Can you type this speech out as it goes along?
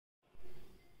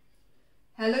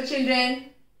Hello children,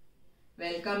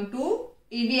 welcome to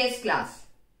EVS class.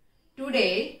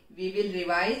 Today we will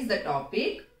revise the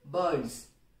topic birds.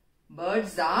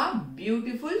 Birds are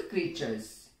beautiful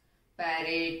creatures.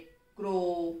 Parrot,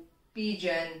 crow,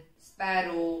 pigeon,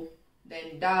 sparrow,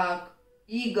 then duck,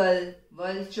 eagle,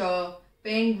 vulture,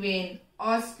 penguin,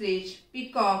 ostrich,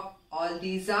 peacock, all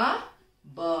these are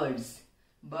birds.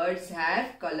 Birds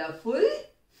have colorful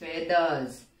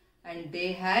feathers and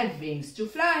they have wings to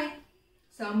fly.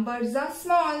 Some birds are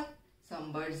small,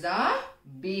 some birds are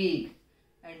big,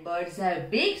 and birds have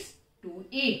beaks to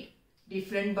eat.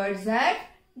 Different birds have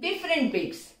different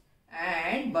beaks,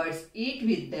 and birds eat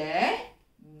with their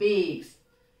beaks.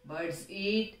 Birds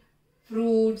eat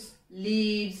fruits,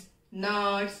 leaves,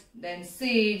 nuts, then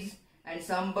seeds, and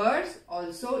some birds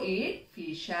also eat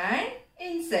fish and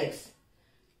insects.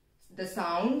 The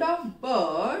sound that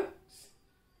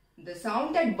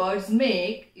birds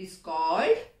make is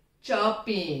called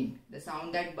chirping. The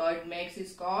sound that bird makes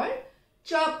is called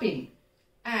chirping,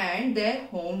 and their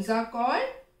homes are called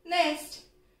nest.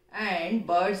 And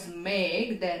birds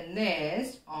make their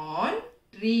nest on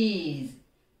trees.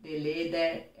 They lay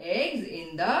their eggs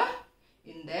in their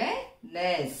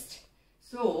nest.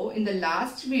 So in the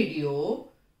last video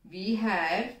we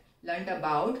have learnt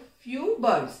about few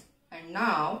birds, and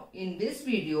now in this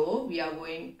video we are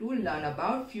going to learn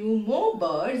about few more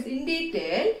birds in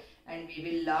detail, and we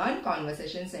will learn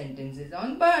conversation sentences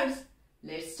on birds.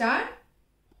 Let's start.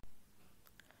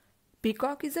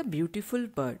 Peacock is a beautiful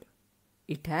bird.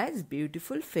 It has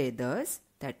beautiful feathers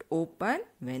that open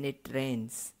when it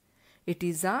rains. It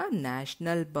is a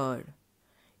national bird.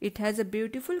 It has a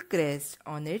beautiful crest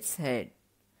on its head.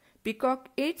 Peacock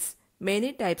eats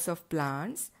many types of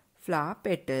plants, flower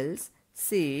petals,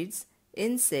 seeds,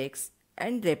 insects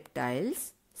and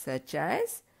reptiles such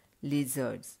as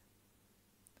lizards.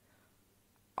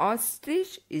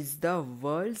 Ostrich is the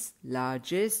world's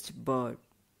largest bird.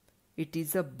 It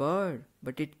is a bird,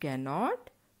 but it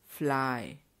cannot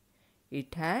fly.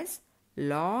 It has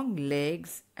long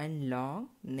legs and long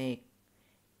neck.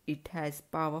 It has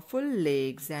powerful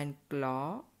legs and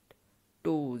clawed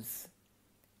toes.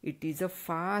 It is a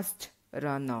fast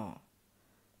runner.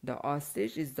 The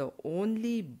ostrich is the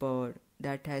only bird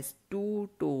that has 2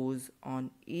 toes on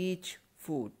each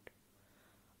foot.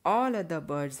 All other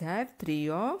birds have 3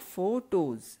 or 4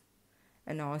 toes.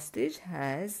 An ostrich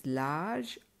has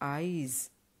large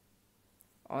eyes.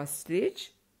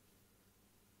 Ostrich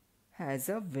has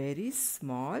a very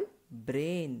small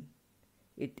brain.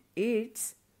 It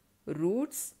eats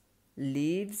roots,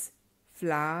 leaves,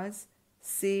 flowers,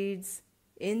 seeds,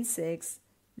 insects,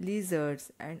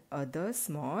 lizards and other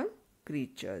small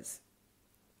creatures.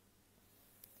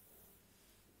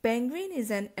 Penguin is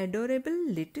an adorable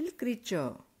little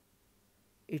creature.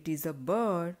 It is a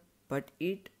bird, but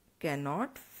it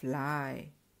cannot fly.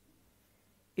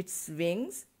 Its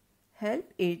wings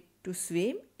help it to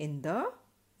swim in the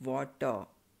water.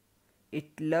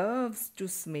 It loves to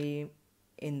swim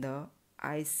in the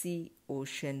icy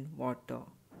ocean water.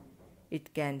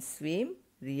 It can swim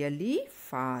really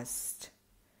fast.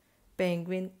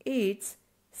 Penguin eats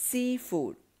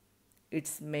seafood.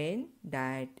 Its main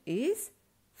diet is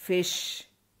fish.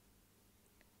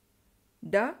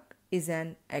 Duck is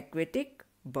an aquatic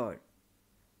bird.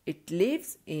 It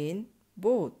lives in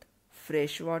both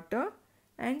freshwater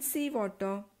and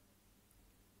seawater.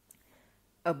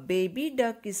 A baby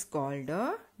duck is called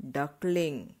a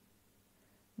duckling.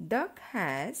 Duck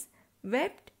has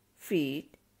webbed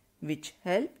feet which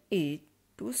help it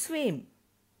to swim.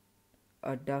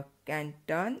 A duck can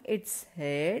turn its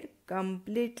head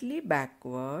completely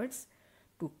backwards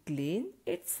to clean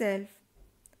itself.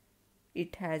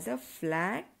 It has a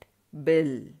flat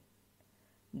bill.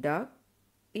 Duck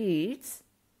eats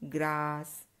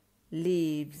grass,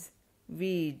 leaves,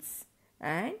 weeds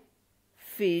and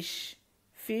fish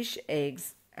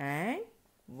eggs and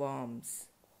worms.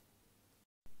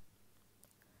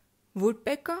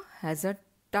 Woodpecker has a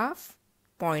tough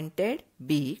pointed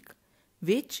beak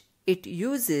which it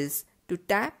uses to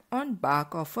tap on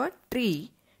bark of a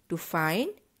tree to find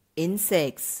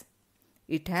insects.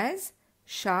 It has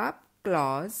sharp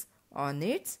claws on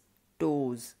its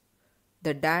toes.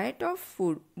 The diet of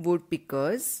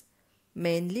woodpeckers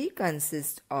mainly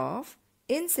consists of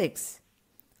insects.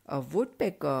 A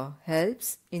woodpecker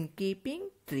helps in keeping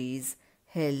trees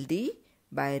healthy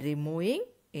by removing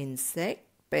insect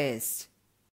pests.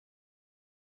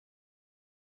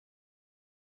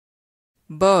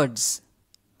 Birds.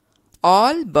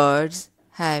 All birds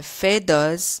have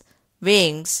feathers,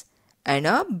 wings and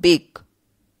a beak.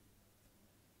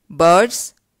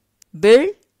 Birds build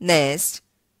nests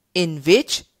in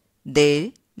which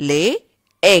They lay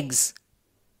eggs.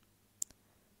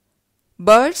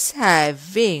 Birds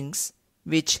have wings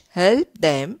which help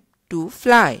them to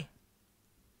fly.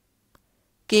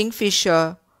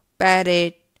 Kingfisher,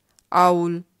 parrot,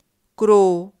 owl,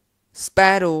 crow,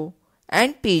 sparrow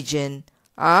and pigeon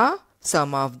are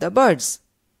some of the birds.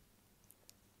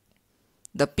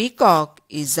 The peacock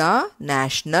is a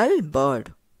national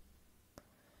bird.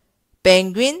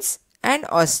 Penguins and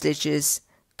ostriches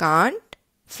can't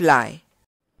fly.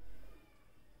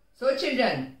 So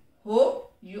children,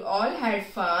 hope you all had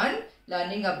fun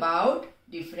learning about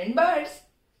different birds.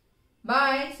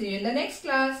 Bye. See you in the next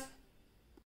class.